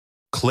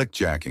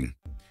Clickjacking.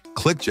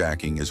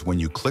 Clickjacking is when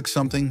you click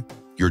something,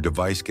 your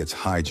device gets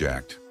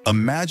hijacked.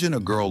 Imagine a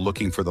girl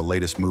looking for the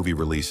latest movie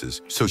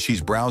releases, so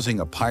she's browsing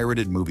a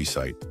pirated movie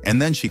site,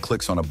 and then she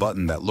clicks on a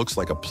button that looks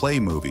like a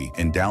play movie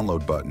and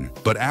download button.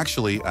 But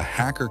actually, a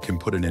hacker can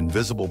put an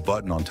invisible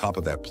button on top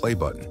of that play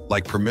button,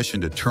 like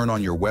permission to turn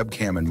on your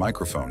webcam and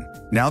microphone.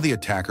 Now the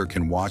attacker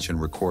can watch and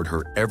record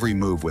her every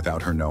move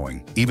without her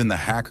knowing. Even the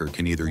hacker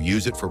can either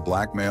use it for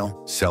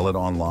blackmail, sell it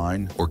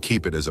online, or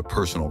keep it as a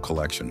personal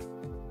collection.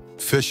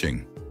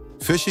 Phishing.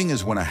 Phishing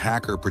is when a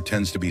hacker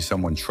pretends to be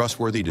someone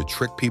trustworthy to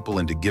trick people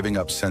into giving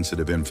up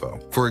sensitive info.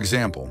 For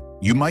example,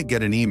 you might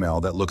get an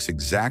email that looks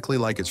exactly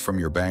like it's from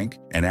your bank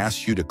and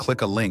asks you to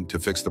click a link to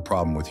fix the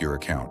problem with your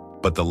account.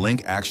 But the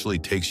link actually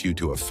takes you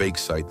to a fake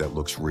site that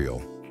looks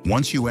real.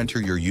 Once you enter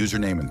your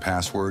username and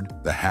password,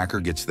 the hacker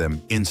gets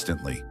them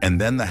instantly, and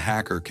then the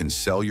hacker can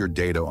sell your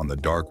data on the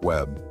dark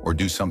web or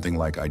do something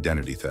like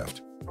identity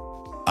theft.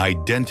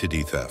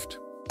 Identity theft.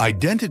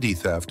 Identity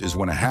theft is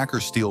when a hacker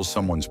steals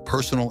someone's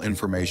personal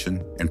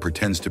information and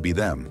pretends to be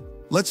them.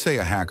 Let's say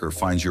a hacker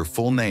finds your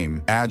full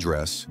name,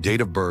 address, date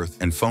of birth,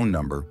 and phone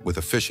number with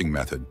a phishing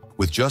method.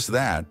 With just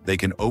that, they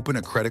can open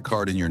a credit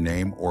card in your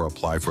name or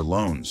apply for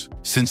loans.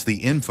 Since the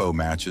info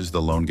matches,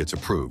 the loan gets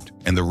approved,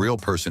 and the real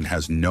person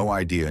has no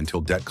idea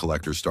until debt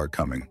collectors start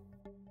coming.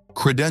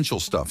 Credential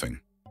stuffing.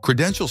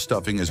 Credential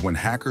stuffing is when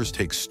hackers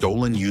take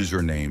stolen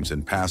usernames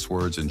and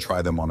passwords and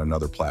try them on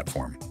another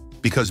platform.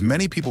 Because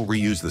many people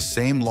reuse the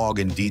same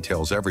login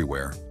details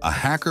everywhere, a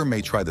hacker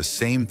may try the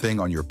same thing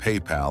on your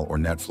PayPal or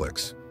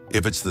Netflix.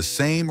 If it's the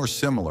same or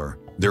similar,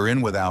 they're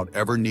in without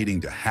ever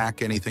needing to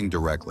hack anything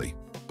directly.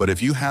 But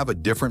if you have a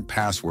different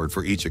password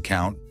for each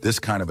account, this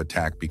kind of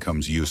attack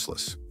becomes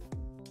useless.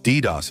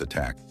 DDoS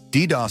Attack.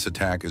 DDoS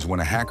Attack is when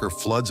a hacker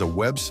floods a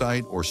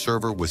website or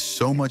server with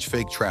so much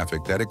fake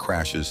traffic that it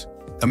crashes.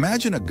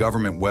 Imagine a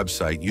government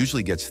website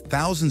usually gets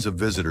thousands of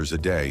visitors a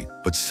day,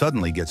 but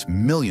suddenly gets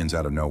millions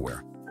out of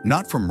nowhere.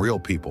 Not from real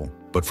people,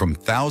 but from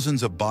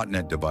thousands of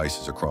botnet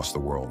devices across the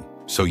world.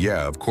 So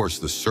yeah, of course,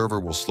 the server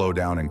will slow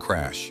down and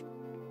crash.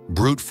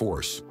 Brute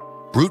force.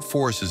 Brute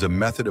force is a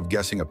method of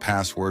guessing a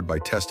password by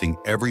testing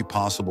every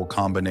possible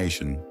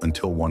combination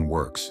until one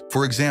works.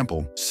 For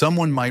example,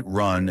 someone might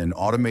run an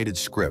automated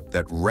script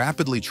that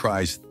rapidly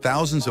tries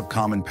thousands of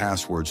common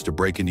passwords to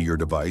break into your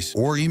device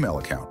or email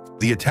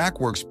account. The attack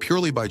works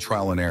purely by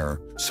trial and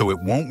error, so it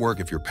won't work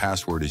if your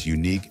password is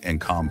unique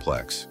and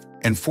complex.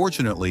 And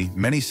fortunately,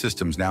 many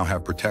systems now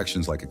have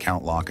protections like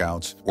account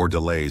lockouts or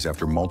delays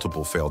after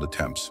multiple failed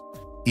attempts.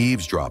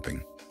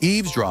 Eavesdropping.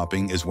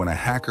 Eavesdropping is when a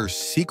hacker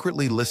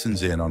secretly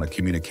listens in on a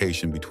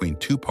communication between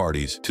two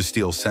parties to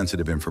steal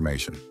sensitive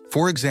information.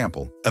 For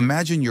example,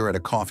 imagine you're at a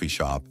coffee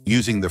shop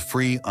using the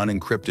free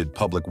unencrypted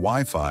public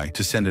Wi-Fi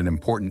to send an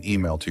important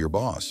email to your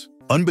boss.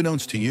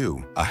 Unbeknownst to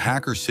you, a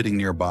hacker sitting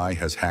nearby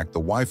has hacked the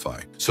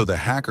Wi-Fi, so the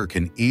hacker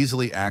can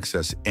easily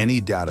access any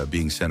data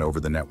being sent over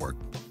the network.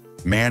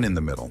 Man in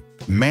the middle.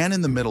 Man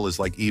in the middle is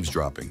like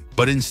eavesdropping,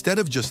 but instead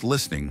of just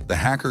listening, the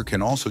hacker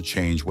can also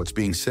change what's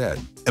being said.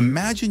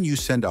 Imagine you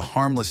send a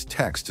harmless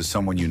text to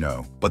someone you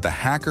know, but the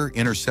hacker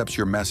intercepts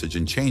your message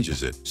and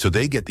changes it, so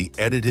they get the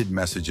edited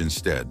message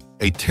instead.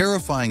 A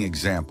terrifying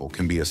example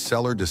can be a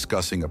seller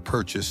discussing a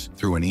purchase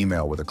through an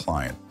email with a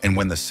client, and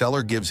when the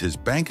seller gives his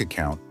bank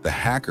account, the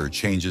hacker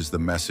changes the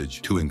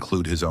message to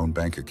include his own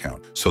bank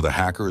account, so the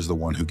hacker is the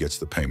one who gets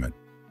the payment.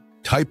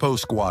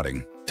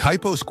 Typosquatting.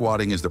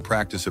 Typosquatting is the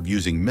practice of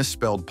using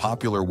misspelled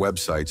popular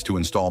websites to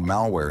install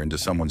malware into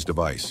someone's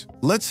device.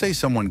 Let's say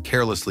someone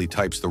carelessly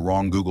types the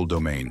wrong Google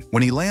domain.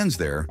 When he lands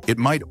there, it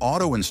might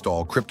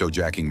auto-install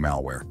cryptojacking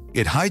malware.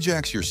 It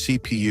hijacks your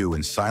CPU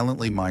and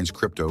silently mines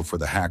crypto for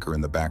the hacker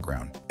in the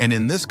background. And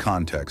in this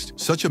context,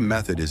 such a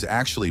method is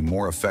actually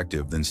more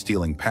effective than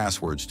stealing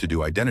passwords to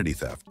do identity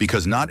theft,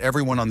 because not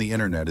everyone on the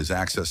internet is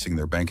accessing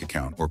their bank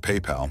account or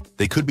PayPal.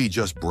 They could be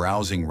just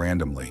browsing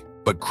randomly.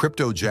 But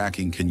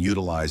cryptojacking can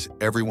utilize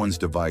everyone's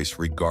device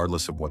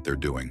regardless of what they're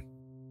doing.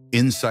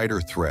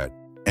 Insider threat.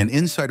 An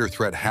insider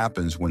threat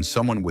happens when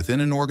someone within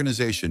an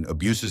organization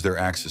abuses their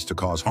access to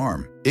cause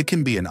harm. It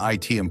can be an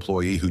IT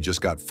employee who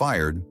just got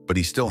fired, but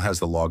he still has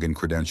the login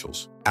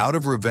credentials. Out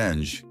of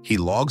revenge, he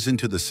logs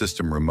into the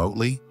system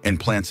remotely and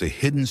plants a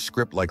hidden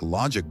script-like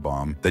logic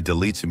bomb that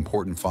deletes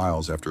important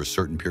files after a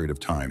certain period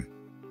of time.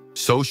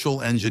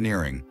 Social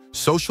engineering.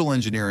 Social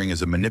engineering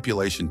is a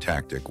manipulation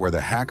tactic where the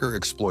hacker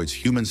exploits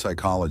human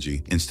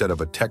psychology instead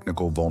of a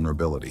technical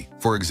vulnerability.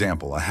 For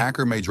example, a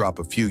hacker may drop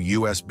a few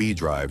USB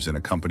drives in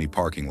a company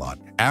parking lot.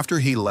 After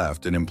he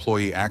left, an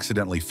employee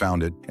accidentally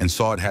found it and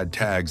saw it had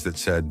tags that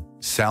said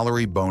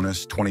Salary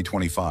Bonus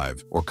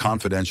 2025 or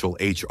Confidential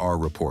HR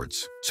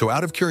Reports. So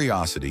out of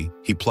curiosity,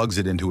 he plugs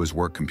it into his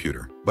work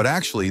computer. But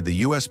actually,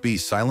 the USB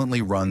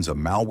silently runs a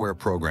malware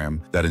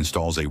program that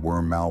installs a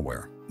worm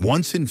malware.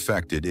 Once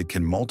infected, it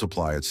can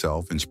multiply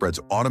itself and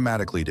spreads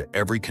automatically to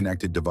every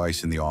connected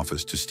device in the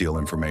office to steal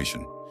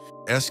information.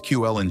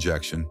 SQL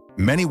injection.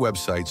 Many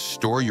websites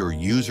store your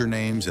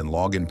usernames and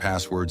login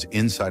passwords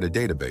inside a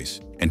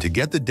database. And to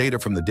get the data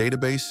from the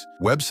database,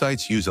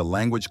 websites use a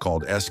language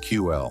called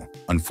SQL.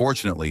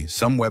 Unfortunately,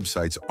 some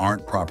websites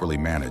aren't properly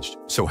managed,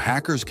 so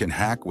hackers can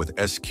hack with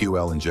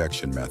SQL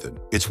injection method.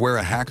 It's where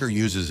a hacker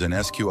uses an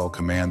SQL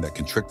command that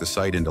can trick the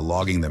site into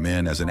logging them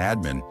in as an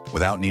admin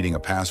without needing a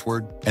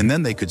password, and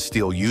then they could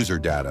steal user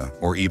data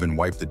or even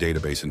wipe the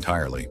database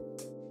entirely.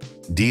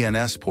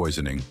 DNS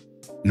poisoning.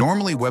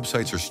 Normally,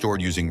 websites are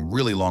stored using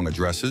really long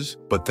addresses,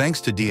 but thanks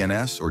to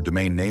DNS or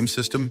domain name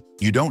system,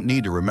 you don't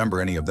need to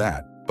remember any of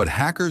that. But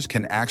hackers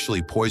can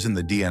actually poison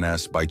the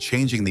DNS by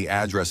changing the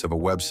address of a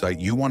website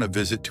you want to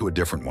visit to a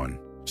different one.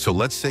 So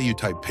let's say you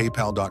type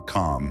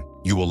paypal.com,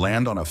 you will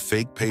land on a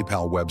fake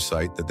PayPal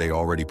website that they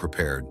already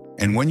prepared.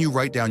 And when you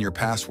write down your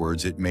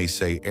passwords, it may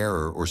say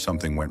error or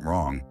something went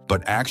wrong,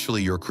 but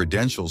actually your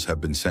credentials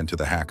have been sent to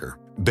the hacker.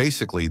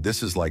 Basically,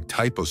 this is like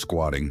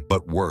typosquatting,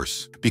 but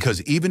worse,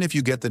 because even if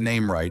you get the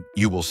name right,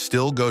 you will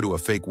still go to a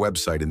fake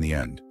website in the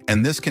end.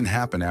 And this can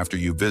happen after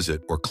you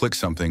visit or click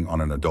something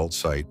on an adult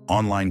site,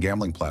 online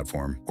gambling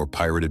platform, or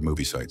pirated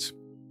movie sites.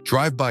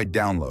 Drive-by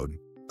download.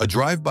 A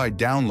drive-by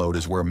download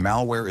is where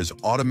malware is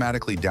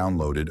automatically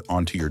downloaded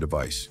onto your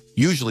device.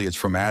 Usually it's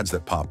from ads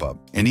that pop up,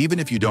 and even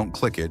if you don't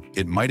click it,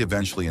 it might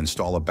eventually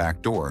install a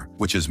backdoor,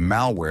 which is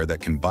malware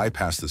that can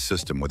bypass the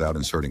system without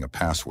inserting a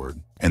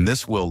password. And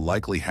this will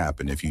likely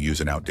happen if you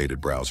use an outdated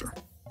browser.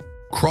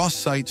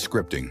 Cross-site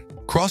scripting.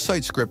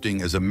 Cross-site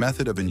scripting is a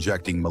method of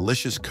injecting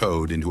malicious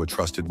code into a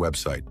trusted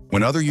website.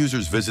 When other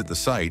users visit the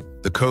site,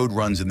 the code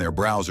runs in their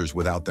browsers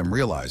without them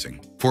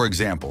realizing. For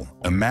example,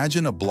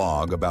 imagine a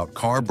blog about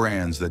car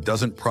brands that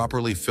doesn't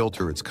properly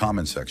filter its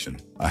comment section.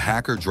 A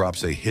hacker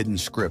drops a hidden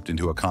script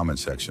into a comment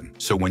section.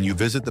 So when you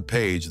visit the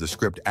page, the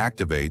script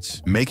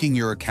activates, making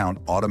your account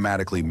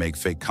automatically make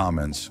fake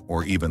comments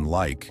or even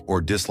like or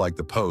dislike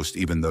the post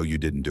even though you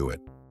didn't do it.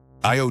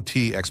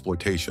 IoT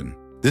Exploitation.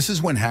 This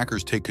is when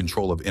hackers take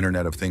control of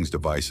Internet of Things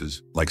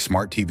devices, like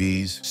smart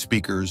TVs,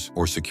 speakers,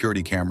 or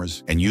security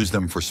cameras, and use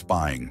them for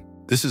spying.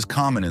 This is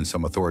common in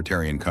some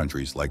authoritarian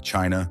countries like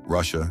China,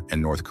 Russia,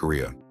 and North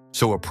Korea.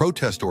 So a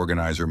protest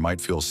organizer might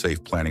feel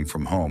safe planning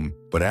from home,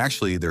 but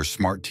actually their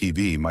smart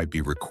TV might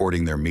be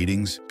recording their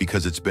meetings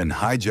because it's been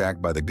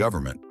hijacked by the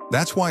government.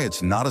 That's why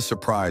it's not a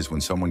surprise when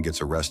someone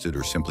gets arrested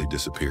or simply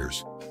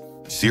disappears.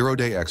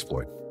 Zero-day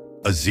exploit.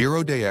 A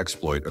zero-day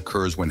exploit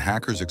occurs when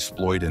hackers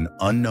exploit an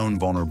unknown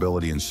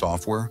vulnerability in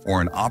software or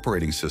an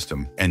operating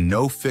system, and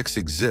no fix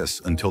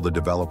exists until the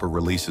developer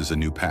releases a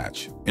new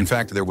patch. In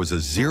fact, there was a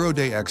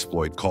zero-day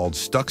exploit called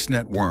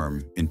Stuxnet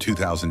Worm in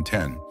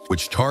 2010,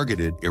 which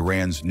targeted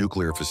Iran's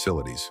nuclear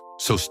facilities.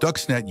 So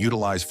Stuxnet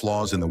utilized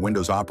flaws in the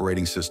Windows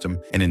operating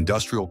system and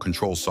industrial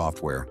control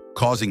software,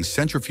 causing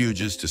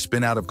centrifuges to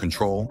spin out of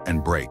control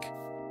and break.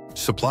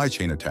 Supply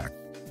chain attack.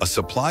 A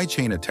supply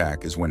chain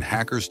attack is when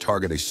hackers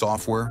target a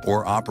software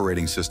or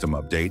operating system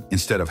update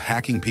instead of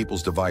hacking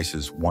people's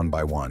devices one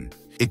by one.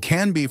 It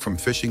can be from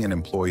phishing an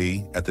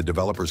employee at the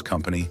developer's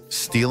company,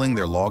 stealing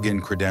their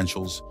login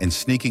credentials, and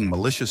sneaking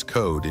malicious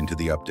code into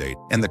the update.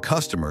 And the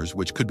customers,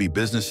 which could be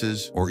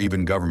businesses or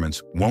even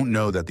governments, won't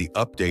know that the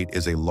update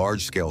is a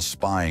large-scale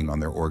spying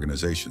on their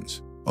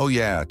organizations. Oh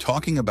yeah,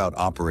 talking about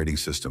operating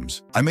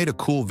systems. I made a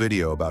cool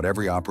video about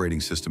every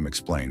operating system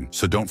explained,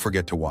 so don't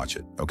forget to watch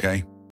it, okay?